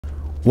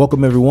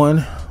Welcome,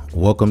 everyone.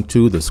 Welcome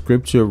to the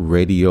Scripture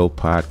Radio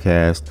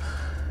Podcast.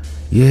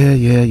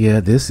 Yeah.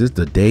 This is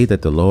the day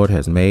that the Lord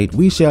has made.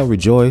 We shall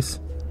rejoice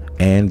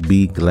and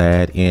be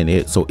glad in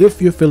it. So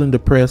if you're feeling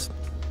depressed,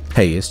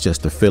 hey, it's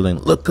just a feeling.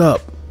 Look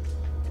up.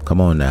 Come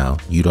on now.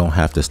 You don't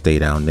have to stay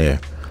down there.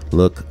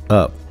 Look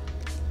up.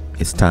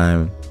 It's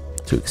time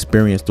to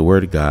experience the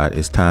Word of God.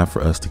 It's time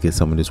for us to get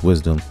some of this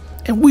wisdom.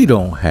 And we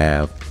don't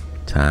have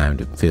time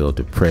to feel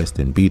depressed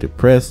and be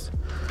depressed.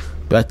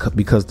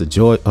 Because the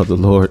joy of the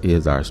Lord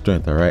is our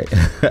strength. All right.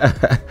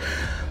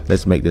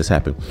 Let's make this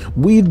happen.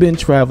 We've been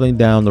traveling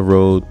down the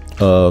road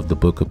of the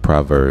book of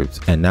Proverbs,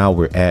 and now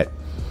we're at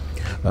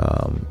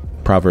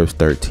Proverbs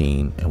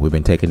 13, and we've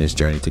been taking this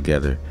journey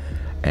together.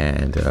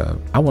 And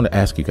I want to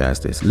ask you guys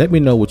this. Let me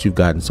know what you've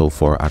gotten so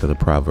far out of the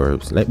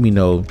Proverbs. Let me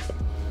know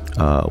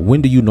when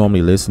do you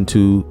normally listen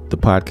to the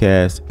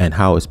podcast and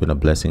how it's been a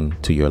blessing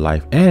to your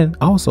life, and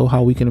also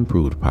how we can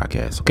improve the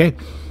podcast. Okay.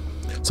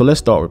 So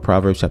let's start with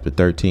Proverbs chapter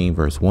 13,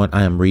 verse 1.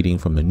 I am reading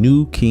from the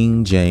New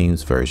King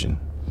James Version.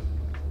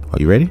 Are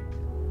you ready?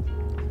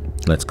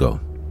 Let's go.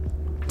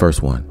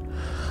 Verse 1.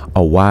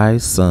 A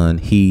wise son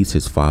heeds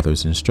his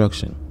father's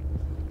instruction,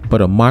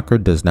 but a mocker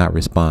does not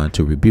respond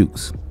to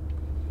rebukes.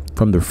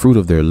 From the fruit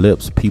of their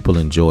lips, people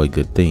enjoy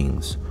good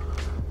things,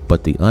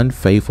 but the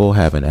unfaithful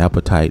have an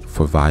appetite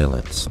for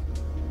violence.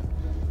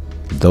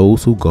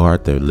 Those who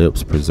guard their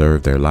lips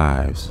preserve their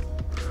lives,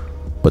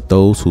 but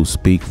those who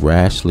speak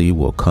rashly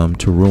will come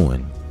to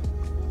ruin.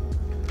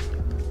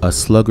 A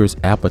sluggard's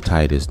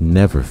appetite is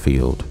never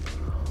filled,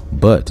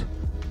 but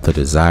the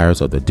desires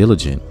of the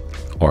diligent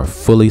are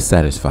fully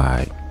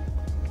satisfied.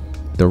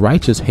 The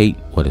righteous hate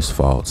what is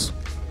false,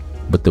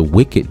 but the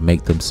wicked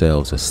make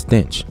themselves a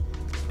stench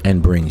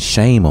and bring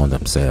shame on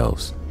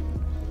themselves.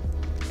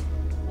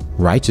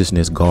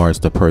 Righteousness guards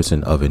the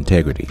person of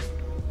integrity,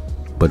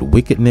 but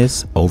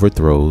wickedness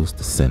overthrows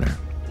the sinner.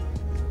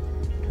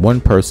 One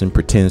person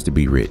pretends to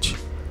be rich,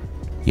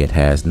 yet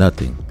has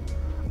nothing.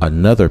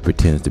 Another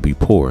pretends to be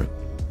poor,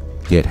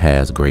 yet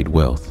has great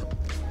wealth.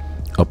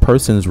 A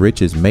person's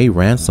riches may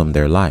ransom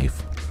their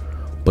life,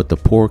 but the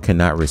poor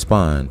cannot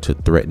respond to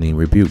threatening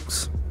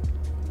rebukes.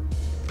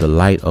 The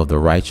light of the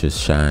righteous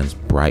shines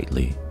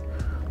brightly,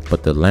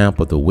 but the lamp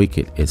of the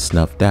wicked is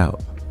snuffed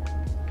out.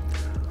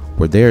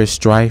 Where there is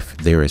strife,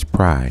 there is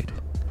pride,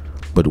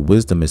 but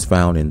wisdom is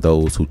found in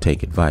those who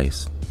take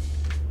advice.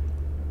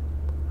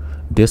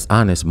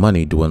 Dishonest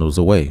money dwindles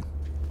away,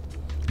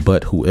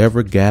 but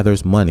whoever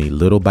gathers money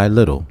little by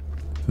little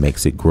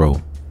makes it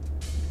grow.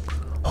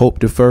 Hope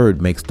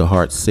deferred makes the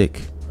heart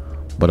sick,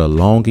 but a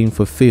longing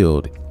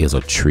fulfilled is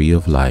a tree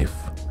of life.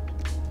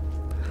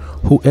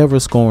 Whoever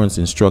scorns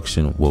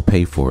instruction will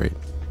pay for it,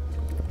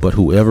 but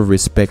whoever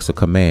respects a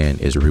command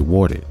is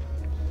rewarded.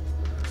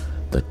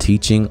 The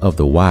teaching of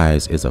the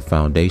wise is a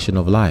foundation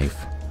of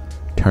life,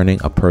 turning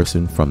a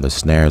person from the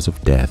snares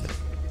of death.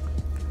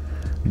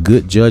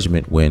 Good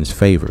judgment wins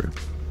favor,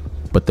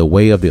 but the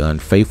way of the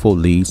unfaithful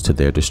leads to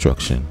their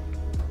destruction.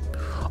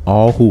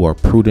 All who are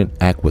prudent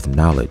act with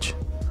knowledge,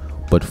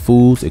 but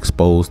fools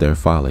expose their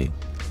folly.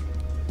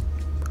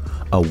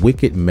 A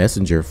wicked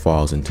messenger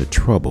falls into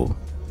trouble,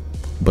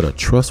 but a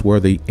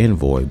trustworthy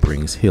envoy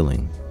brings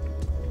healing.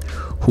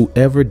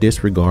 Whoever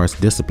disregards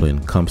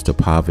discipline comes to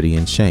poverty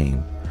and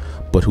shame,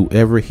 but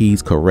whoever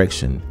heeds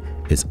correction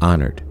is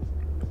honored.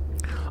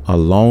 A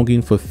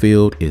longing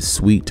fulfilled is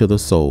sweet to the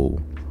soul,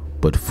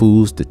 but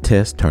fools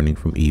detest turning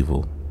from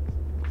evil.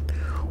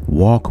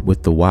 Walk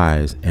with the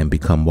wise and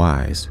become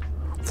wise,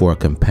 for a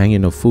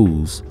companion of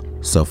fools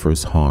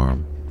suffers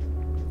harm.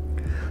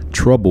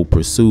 Trouble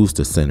pursues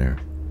the sinner,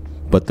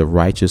 but the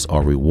righteous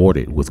are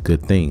rewarded with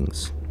good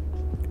things.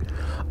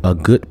 A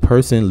good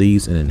person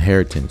leaves an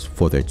inheritance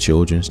for their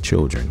children's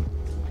children,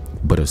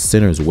 but a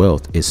sinner's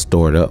wealth is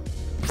stored up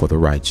for the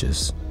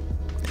righteous.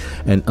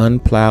 An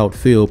unplowed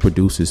field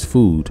produces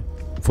food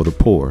for the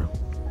poor,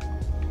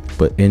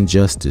 but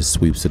injustice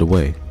sweeps it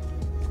away.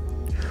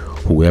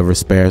 Whoever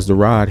spares the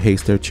rod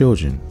hates their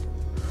children,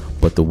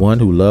 but the one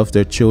who loves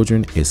their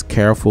children is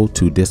careful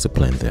to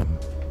discipline them.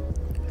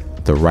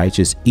 The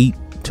righteous eat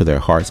to their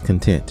heart's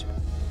content,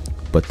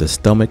 but the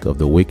stomach of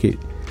the wicked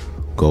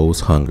goes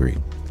hungry.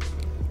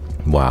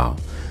 Wow,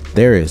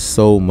 there is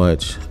so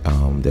much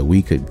that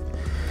we could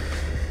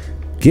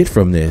get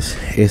from this.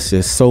 It's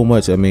just so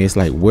much. I mean, it's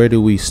like, where do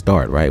we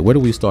start, right? Where do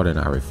we start in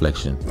our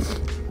reflection?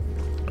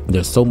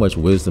 There's so much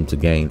wisdom to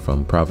gain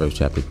from Proverbs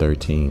chapter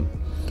 13.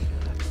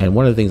 And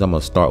one of the things I'm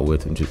going to start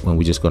with when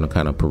we're just going to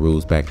kind of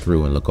peruse back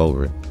through and look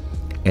over it.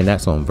 And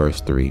that's on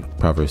verse 3,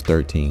 Proverbs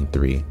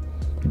 13:3.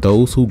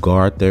 Those who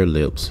guard their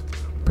lips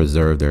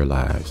preserve their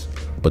lives,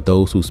 but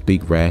those who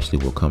speak rashly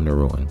will come to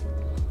ruin.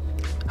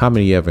 How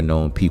many of you ever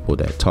known people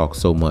that talk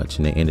so much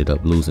and they ended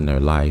up losing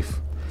their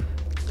life,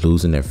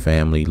 losing their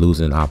family,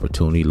 losing an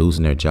opportunity,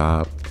 losing their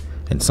job,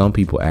 and some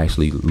people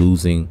actually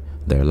losing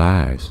their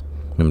lives?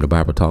 Remember, the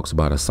Bible talks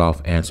about a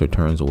soft answer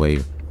turns away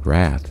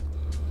wrath.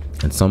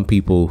 And some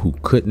people who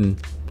couldn't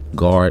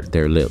guard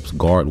their lips,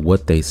 guard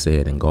what they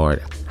said, and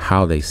guard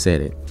how they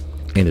said it,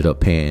 ended up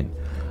paying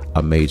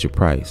a major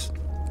price.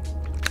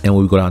 And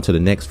when we go down to the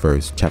next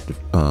verse,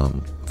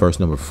 verse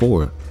number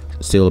 4,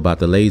 still about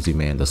the lazy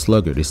man, the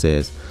sluggard, it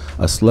says,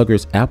 a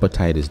sluggard's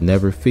appetite is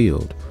never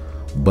filled,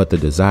 but the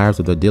desires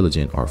of the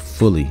diligent are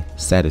fully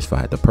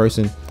satisfied. The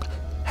person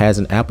has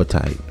an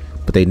appetite,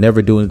 but they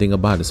never do anything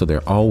about it, so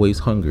they're always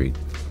hungry.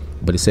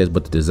 But it says,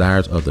 but the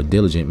desires of the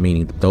diligent,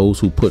 meaning those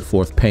who put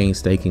forth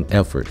painstaking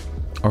effort,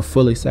 are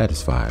fully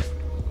satisfied.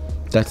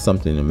 That's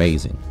something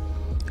amazing.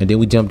 And then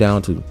we jump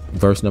down to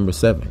verse number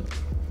 7.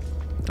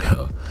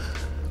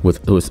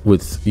 With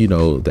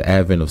the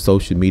advent of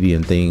social media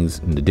and things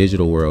in the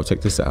digital world,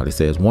 check this out. It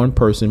says, one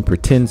person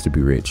pretends to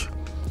be rich,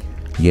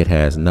 yet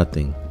has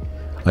nothing.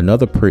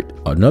 Another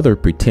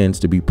pretends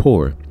to be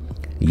poor,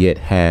 yet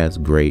has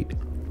great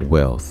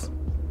wealth.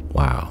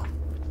 Wow.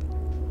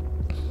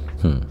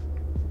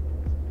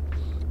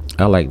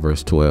 I like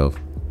verse 12.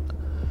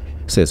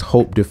 It says,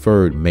 hope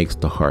deferred makes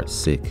the heart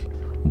sick,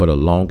 but a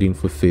longing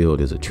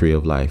fulfilled is a tree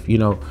of life.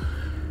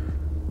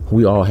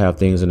 We all have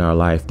things in our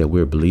life that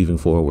we're believing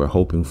for, we're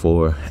hoping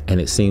for.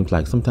 And it seems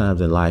like sometimes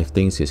in life,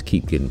 things just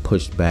keep getting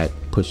pushed back,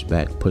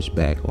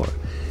 or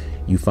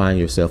you find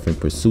yourself in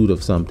pursuit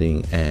of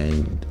something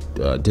and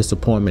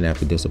disappointment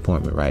after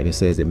disappointment, right? It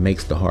says it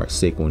makes the heart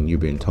sick when you're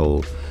being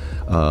told,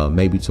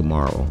 maybe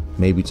tomorrow,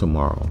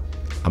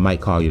 I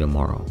might call you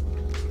tomorrow.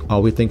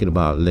 Or we're thinking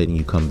about letting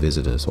you come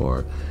visit us,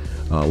 or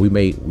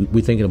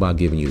we're thinking about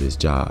giving you this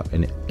job.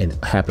 And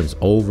it happens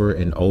over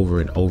and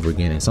over and over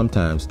again. And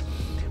sometimes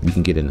we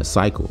can get in a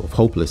cycle of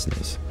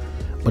hopelessness.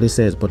 But it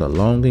says, but a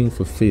longing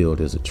fulfilled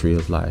is a tree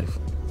of life.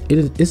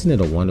 Isn't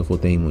it a wonderful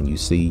thing when you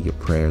see your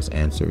prayers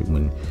answered,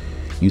 when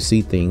you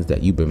see things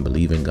that you've been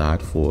believing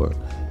God for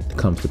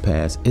comes to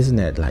pass? Isn't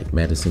that like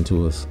medicine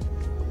to us?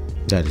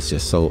 That is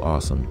just so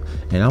awesome.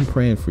 And I'm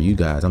praying for you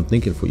guys. I'm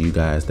thinking for you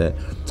guys that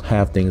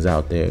have things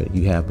out there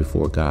you have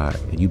before God,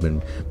 and you've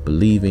been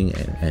believing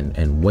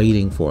and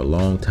waiting for a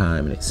long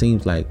time. And it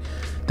seems like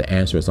the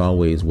answer is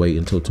always wait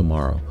until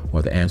tomorrow,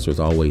 or the answer is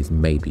always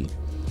maybe.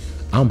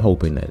 I'm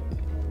hoping that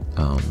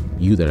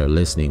you that are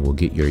listening will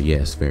get your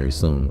yes very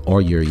soon,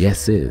 or your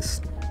yeses.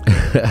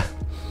 And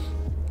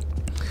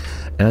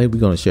I think we're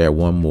going to share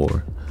one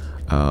more.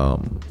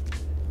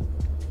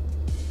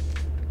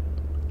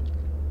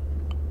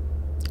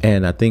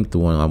 And I think the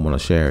one I want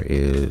to share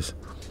is,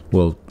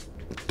 well,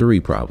 three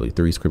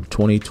scripture,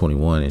 20,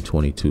 21, and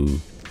 22.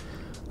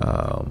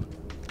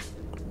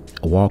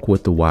 Walk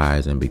with the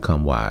wise and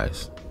become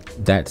wise.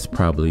 That's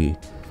probably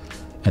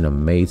an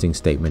amazing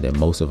statement that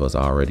most of us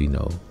already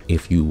know.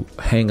 If you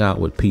hang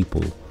out with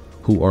people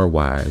who are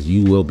wise,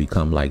 you will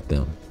become like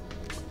them.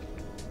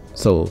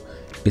 So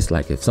it's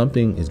like, if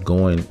something is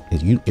going,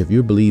 if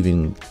you're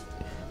believing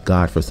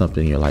God for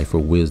something in your life, for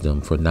wisdom,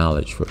 for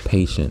knowledge, for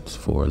patience,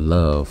 for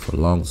love, for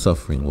long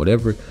suffering,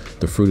 whatever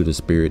the fruit of the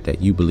spirit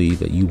that you believe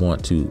that you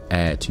want to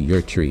add to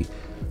your tree,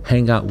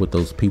 hang out with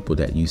those people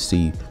that you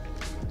see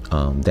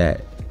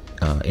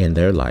in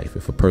their life.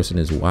 If a person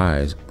is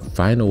wise,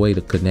 find a way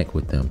to connect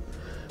with them.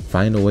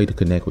 Find a way to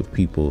connect with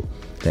people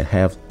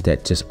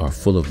that just are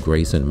full of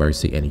grace and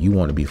mercy, and you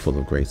want to be full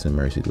of grace and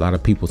mercy. A lot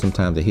of people,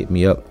 sometimes they hit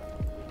me up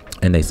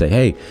and they say,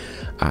 hey,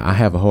 I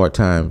have a hard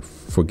time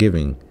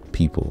forgiving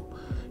people,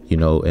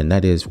 and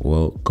that is,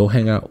 well, go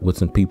hang out with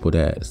some people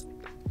that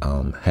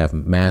have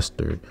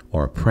mastered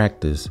or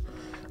practiced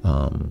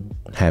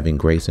having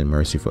grace and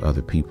mercy for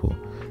other people.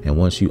 And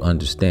once you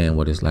understand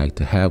what it's like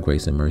to have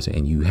grace and mercy,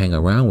 and you hang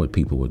around with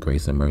people with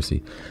grace and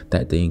mercy,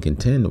 that thing can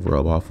tend to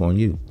rub off on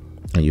you,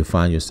 and you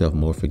find yourself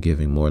more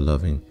forgiving, more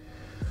loving,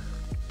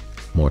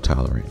 more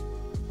tolerant.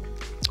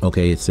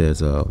 Okay, it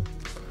says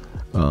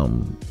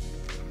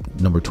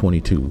number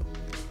 22,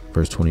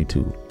 verse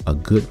 22, a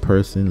good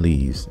person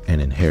leaves an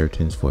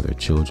inheritance for their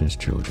children's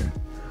children,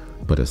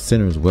 but a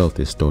sinner's wealth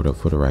is stored up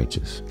for the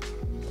righteous.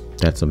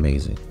 That's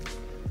amazing,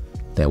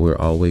 that we're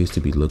always to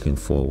be looking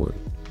forward.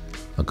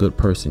 A good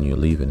person, you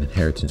leave an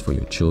inheritance for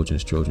your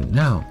children's children.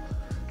 Now,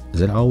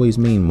 does it always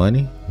mean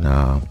money?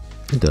 No,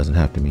 it doesn't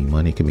have to mean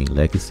money. It can mean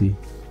legacy.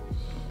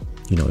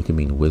 It can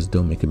mean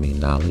wisdom. It can mean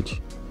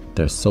knowledge.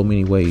 There's so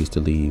many ways to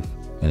leave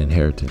an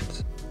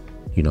inheritance.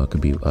 It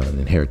could be an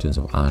inheritance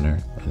of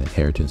honor, an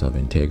inheritance of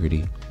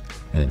integrity,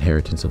 an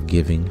inheritance of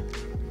giving.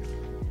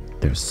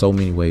 There's so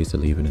many ways to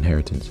leave an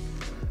inheritance.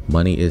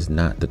 Money is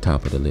not the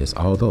top of the list,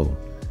 although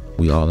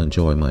we all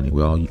enjoy money.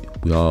 We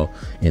all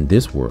in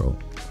this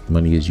world,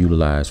 money is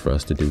utilized for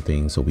us to do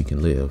things so we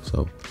can live.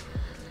 So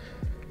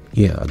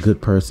yeah, a good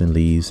person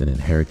leaves an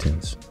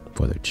inheritance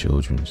for their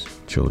children's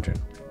children.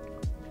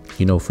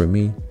 For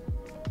me,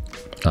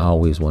 I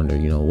always wonder,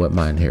 what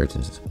my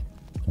inheritance is.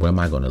 What am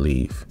I going to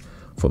leave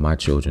for my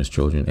children's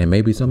children, and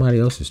maybe somebody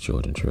else's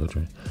children?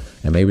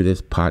 And maybe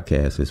this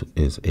podcast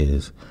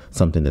is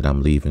something that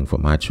I'm leaving for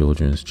my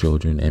children's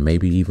children, and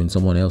maybe even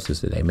someone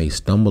else's, that they may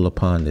stumble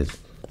upon this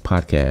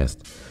podcast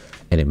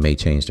and it may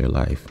change their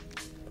life.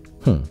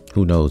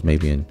 Who knows?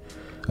 Maybe in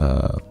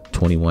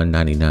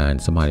 2199,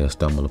 somebody will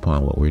stumble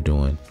upon what we're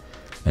doing,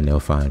 and they'll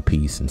find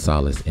peace and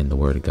solace in the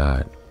Word of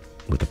God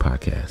with the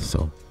podcast.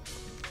 So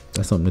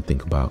that's something to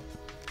think about.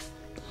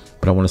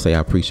 But I want to say I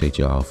appreciate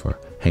y'all for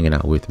hanging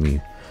out with me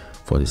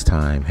for this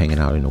time hanging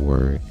out in the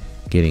Word,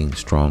 getting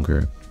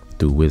stronger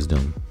through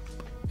wisdom.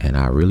 And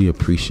I really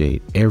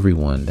appreciate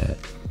everyone that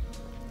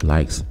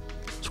likes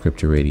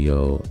Scripture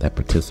Radio, that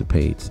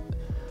participates.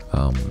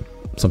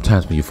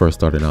 Sometimes when you first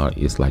starting out,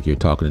 it's like you're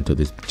talking into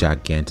this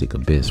gigantic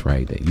abyss,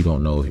 right? That you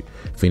don't know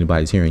if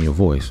anybody's hearing your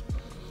voice.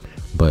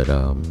 But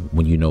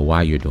when you know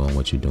why you're doing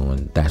what you're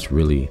doing, that's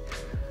really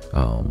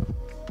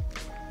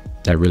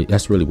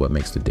what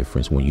makes the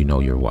difference, when you know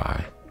your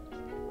why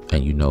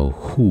and you know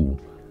who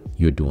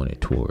you're doing it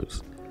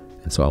towards.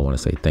 And so I want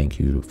to say thank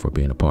you for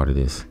being a part of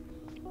this.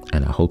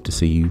 And I hope to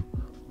see you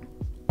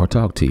or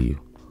talk to you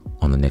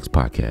on the next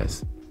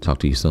podcast. Talk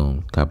to you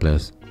soon. God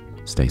bless.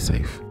 Stay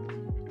safe.